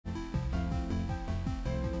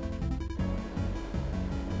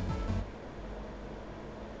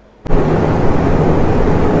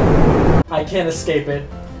I can't escape it.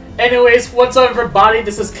 Anyways, what's up everybody?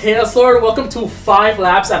 This is Chaos Lord. Welcome to 5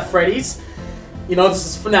 laps at Freddy's. You know, this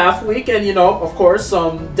is FNAF week, and you know, of course,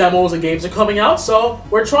 some demos and games are coming out, so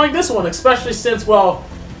we're trying this one, especially since, well,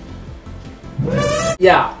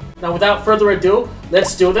 yeah. Now, without further ado,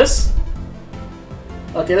 let's do this.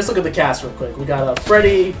 Okay, let's look at the cast real quick. We got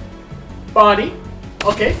Freddy, Bonnie,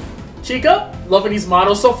 okay, Chica, loving these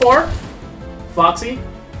models so far, Foxy,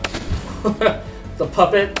 the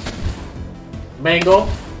Puppet, Mango,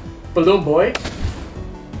 Balloon Boy,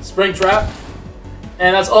 Springtrap,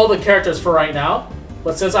 and that's all the characters for right now.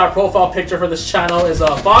 But since our profile picture for this channel is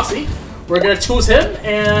Foxy, we're gonna choose him,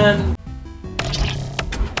 and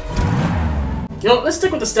you know, let's stick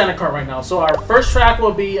with the standard card right now. So our first track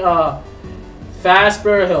will be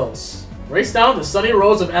Fazbear Hills. Race down the sunny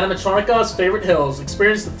roads of animatronica's favorite hills.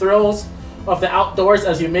 Experience the thrills of the outdoors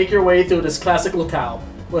as you make your way through this classic locale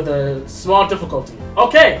with a small difficulty.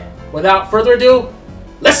 Okay, without further ado,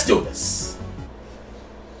 let's do this.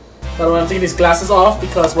 By the way, I'm taking these glasses off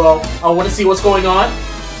because, well, I want to see what's going on,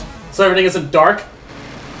 so everything isn't dark.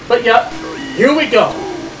 But yeah, here we go.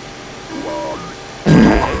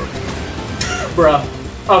 Bruh.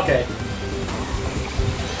 Okay.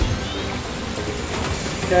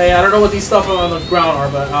 Okay, I don't know what these stuff on the ground are,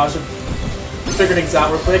 but I should figure things out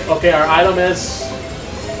real quick. Okay, our item is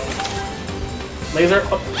laser.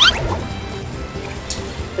 Oh.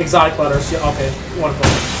 Exotic butters. Yeah, okay. Wonderful.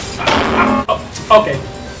 Oh, okay.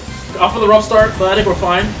 Off of the rough start, but I think we're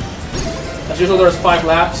fine. As usual, there's 5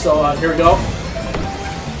 laps, so here we go.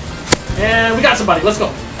 And we got somebody. Let's go.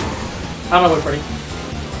 Out of my way, Freddy.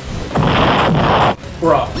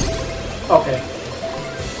 Bruh. Okay.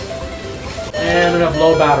 And we have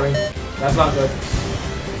low battery. That's not good.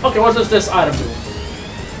 Okay, what does this item do?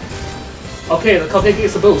 Okay, the cupcake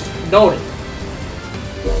gets a boost. Noted.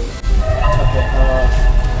 Okay,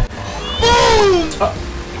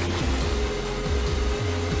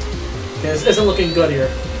 okay, this isn't looking good here.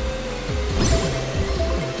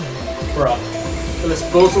 Bruh. So let's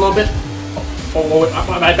boost a little bit. Oh,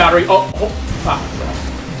 my battery. Oh. Ah, bruh.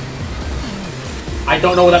 I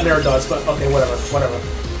don't know what that mirror does, but okay, whatever.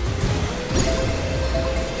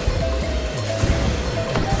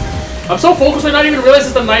 I'm so focused I not even realize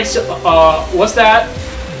it's the night shift. What's that?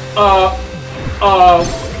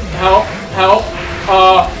 Help.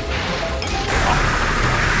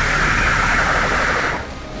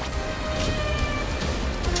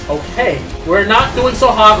 Okay, we're not doing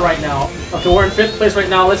so hot right now. Okay, we're in 5th place right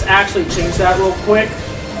now. Let's actually change that real quick,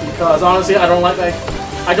 because honestly, I don't like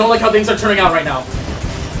how things are turning out right now.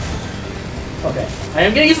 Okay, I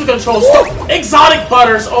am getting used to the controls. Stop! Exotic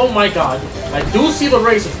butters! Oh my god. I do see the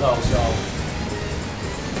racers though, so.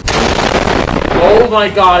 Oh my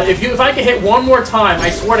god, if I can hit one more time, I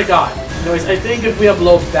swear to god. Anyways, I think if we have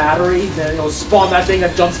low battery, then it'll spawn that thing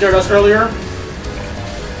that jump scared us earlier.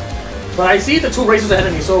 But I see the 2 racers ahead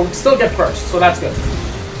of me, so we still get first, so that's good.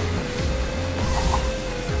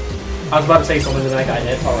 I was about to say something, and that guy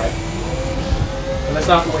hit. Alright. Let's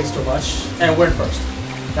not waste too much. And we're in first.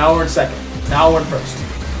 Now we're in second. Now we're in first.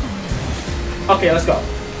 Okay, let's go.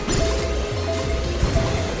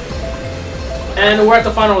 And we're at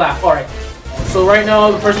the final lap. Alright. So right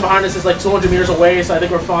now, the person behind us is like 200 meters away, so I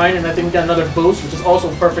think we're fine. And I think we got another boost, which is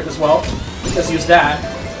also perfect as well. Let's use that.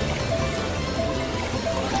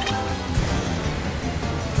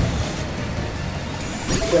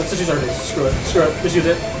 Yeah, let's just use our boost. Screw it. Screw it. Just use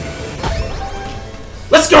it.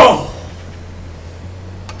 Let's go!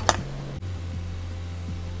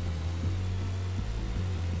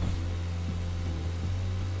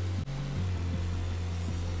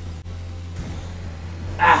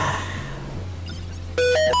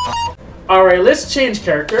 Alright, let's change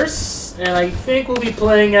characters, and I think we'll be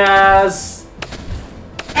playing as...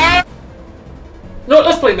 No,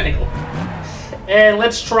 let's play Mango. And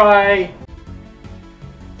let's try...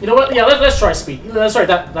 You know what? Yeah, let's try Speed. Let's try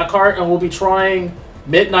that card, and we'll be trying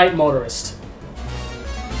Midnight Motorist.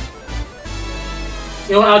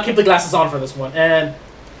 You know what? I'll keep the glasses on for this one, and...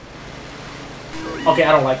 Okay,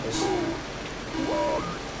 I don't like this.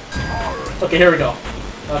 Okay, here we go.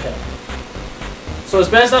 Okay. So it's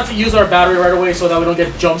best not to use our battery right away so that we don't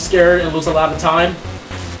get jump scared and lose a lot of time.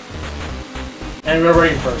 And we're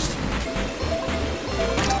already in first.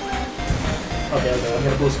 Okay, I'm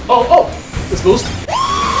gonna boost. Oh! This boost.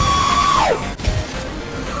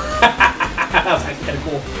 That was actually kind of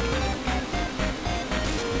cool.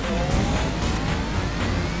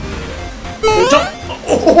 Jump!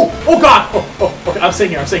 Oh god! Oh, okay, I'm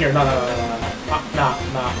staying here. No.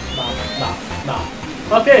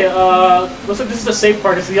 Okay, looks like this is the safe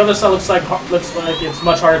part. The other side looks like it's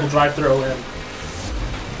much harder to drive through. And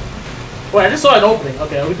Wait, I just saw an opening.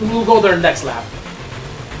 Okay, we'll go there next lap.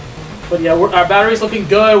 But yeah, our battery's looking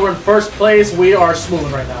good. We're in first place. We are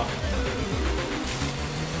smoothing right now.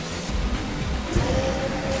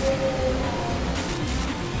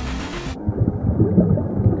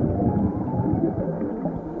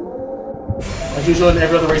 As usual in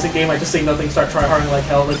every other racing game, I just say nothing, start tryharding like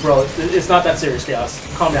hell. Like, bro, it's not that serious, Chaos.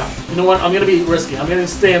 Calm down. You know what? I'm gonna be risky. I'm gonna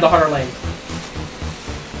stay in the harder lane.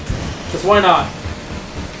 Because why not?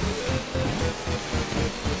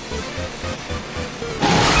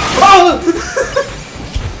 Oh!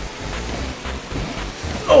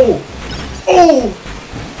 Oh! Oh!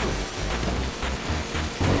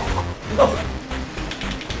 Oh!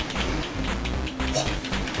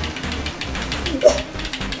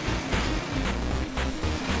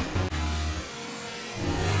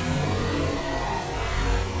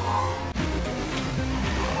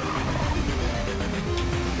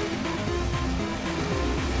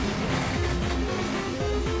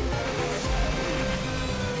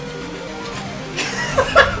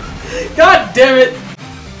 God damn it!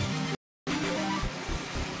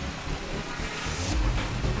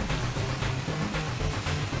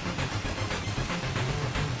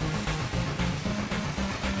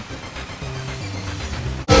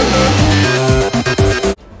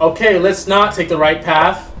 Okay, let's not take the right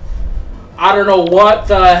path. I don't know what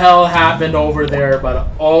the hell happened over there, but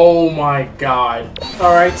oh my god.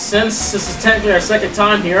 Alright, since this is technically our second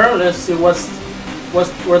time here, let's see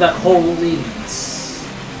where that hole leads.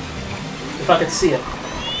 If I could see it.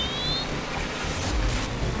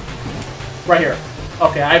 Right here.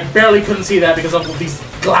 Okay, I barely couldn't see that because of these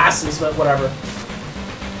glasses, but whatever.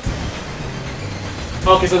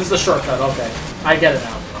 Okay, so this is a shortcut. Okay, I get it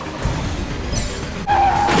now.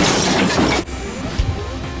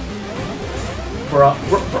 Bruh.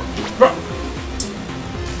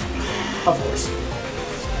 Of course.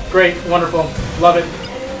 Great, wonderful, love it.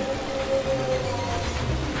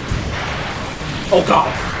 Oh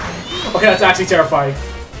god. Okay, that's actually terrifying.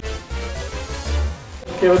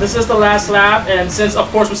 Okay, well this is the last lap, and since of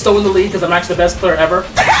course we're still in the lead because I'm actually the best player ever,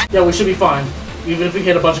 yeah, we should be fine. Even if we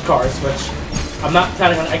hit a bunch of cars, which I'm not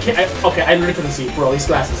planning on. Okay, I literally couldn't see, bro. These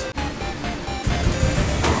glasses.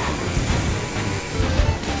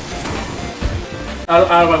 Out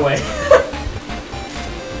of my way.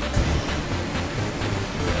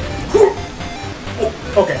 Oh,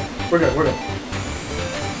 okay, we're good.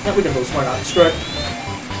 Yeah, we can lose. Why not? Screw it.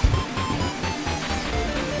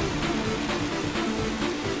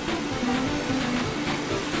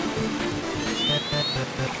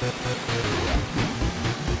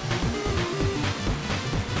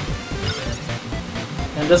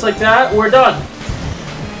 And just like that, we're done.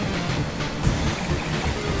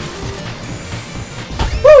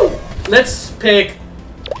 Woo! Let's pick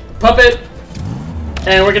Puppet,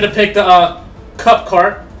 and we're gonna pick the Cup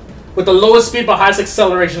Cart with the lowest speed but highest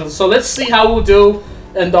acceleration. So let's see how we'll do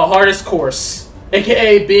in the hardest course,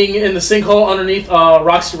 aka being in the sinkhole underneath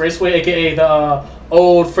Roxy Raceway, aka the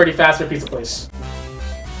old Freddy Fazbear Pizza place.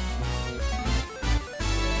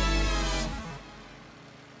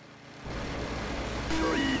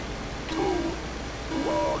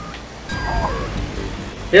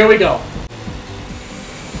 Here we go.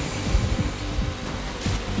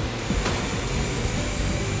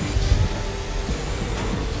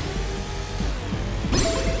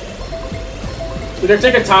 We're gonna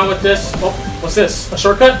take our time with this. Oh, what's this? A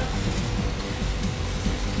shortcut?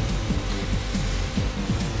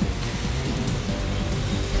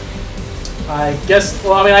 I guess,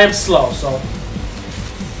 well, I mean, I am slow, so.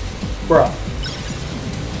 Bruh.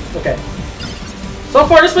 Okay. So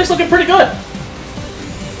far, this place looking pretty good.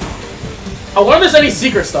 I wonder if there's any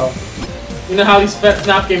secrets, though. You know how these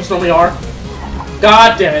FNAF games normally are?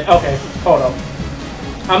 God damn it. Okay, hold up.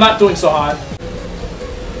 I'm not doing so hot.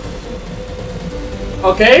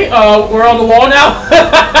 Okay, we're on the wall now.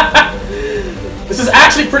 This is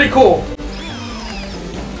actually pretty cool.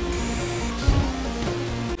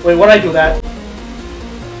 Wait, why'd I do that?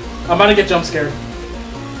 I'm about to get jump scared.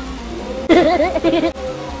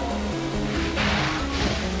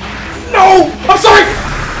 No! I'm sorry!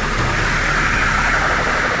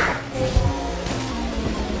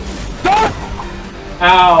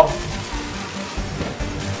 Ow.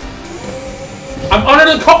 I'm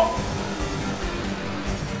under the car!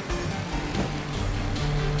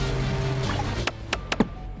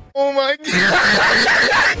 Oh my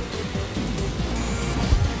god!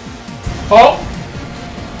 Oh!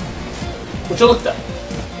 What you looked at?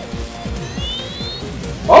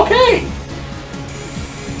 Okay!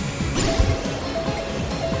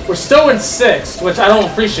 We're still in 6th, which I don't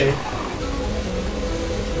appreciate.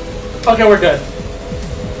 Okay, we're good.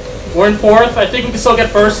 We're in 4th. I think we can still get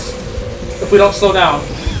 1st if we don't slow down.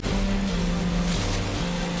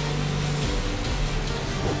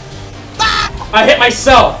 I hit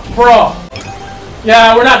myself, bro.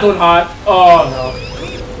 Yeah, we're not doing hot. Oh no.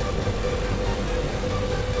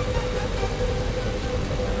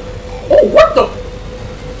 Oh, what the?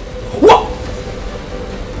 What?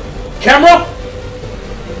 Camera?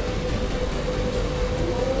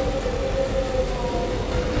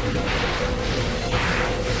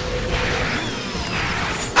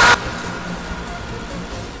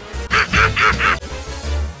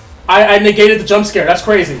 I negated the jump scare. That's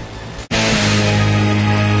crazy.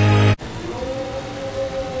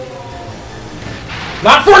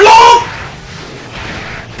 Not for long!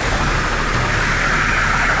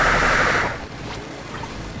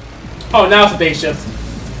 Oh, now it's a day shift.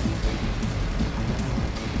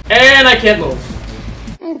 And I can't move.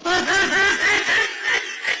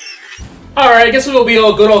 Alright, I guess it will be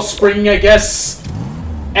a good old spring, I guess.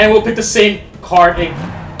 And we'll pick the same card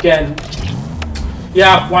again.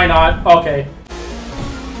 Yeah, why not? Okay.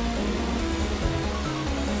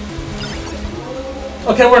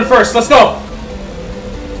 Okay, we're in 1st. Let's go!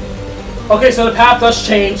 Okay, so the path does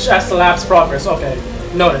change as the lap's progress. Okay,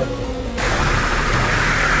 noted.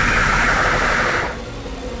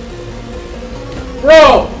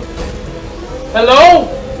 Bro! Hello?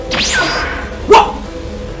 What?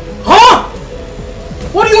 Huh?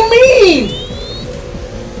 What do you mean?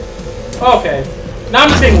 Okay, now I'm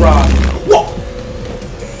just getting robbed. What?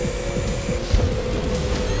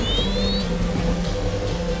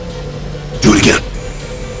 Do it again.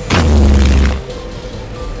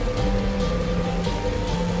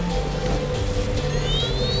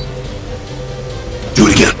 Do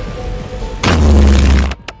it again.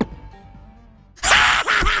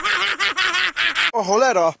 O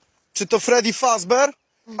cholera, czy to Freddy Fazbear?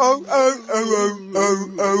 Oh, oh, oh, oh, oh,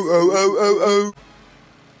 oh, oh, oh, oh, oh.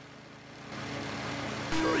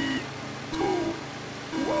 3, 2,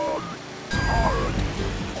 1.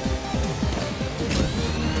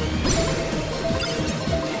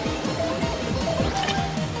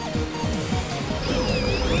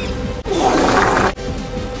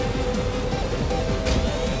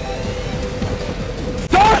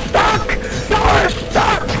 You're stuck! You're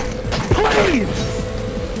stuck! Please!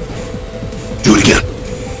 Do it again.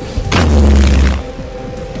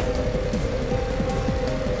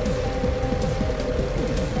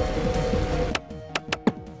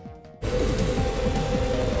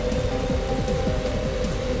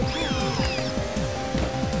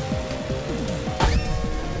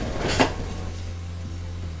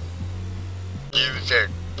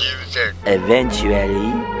 User.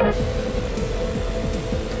 Eventually.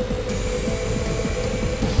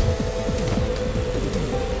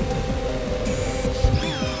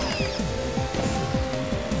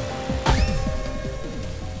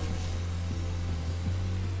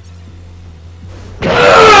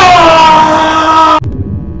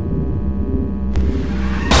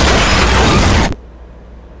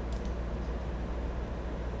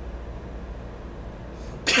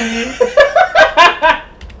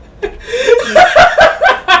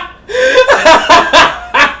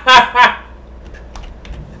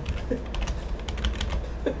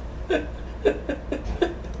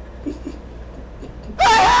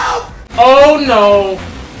 Oh no!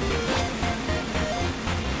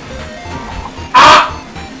 Ah!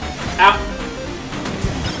 Ow!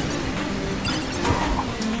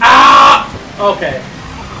 Ah! Okay.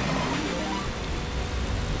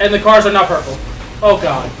 And the cars are not purple. Oh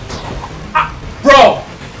god. Ah! Bro!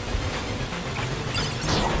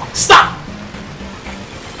 Stop!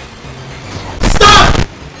 Stop!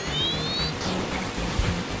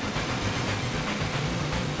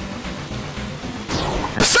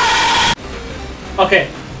 Okay.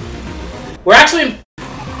 We're actually in...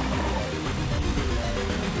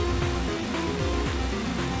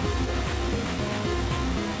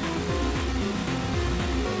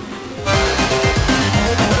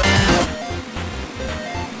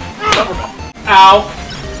 Ow.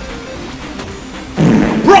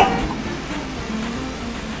 Bro!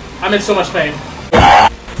 I'm in so much pain.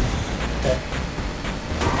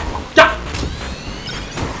 Okay.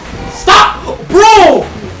 Stop! Bro!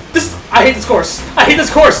 I hate this course. I hate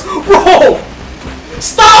this course. Bro!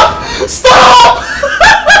 Stop! Stop!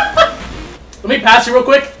 Let me pass you real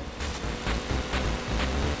quick.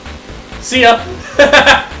 See ya.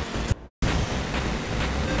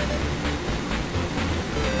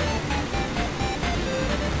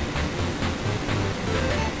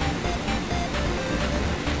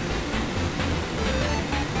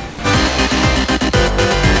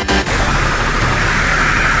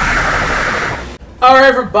 Alright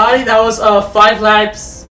everybody, that was 5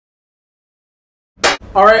 laps.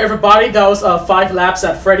 Alright everybody, that was 5 laps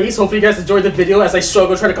at Freddy's. Hopefully you guys enjoyed the video as I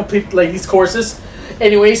struggle trying to complete like these courses.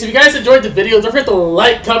 Anyways, if you guys enjoyed the video, don't forget to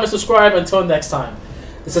like, comment, subscribe. Until next time.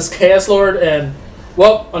 This is Chaos Lord, and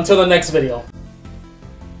well, until the next video.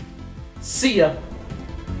 See ya.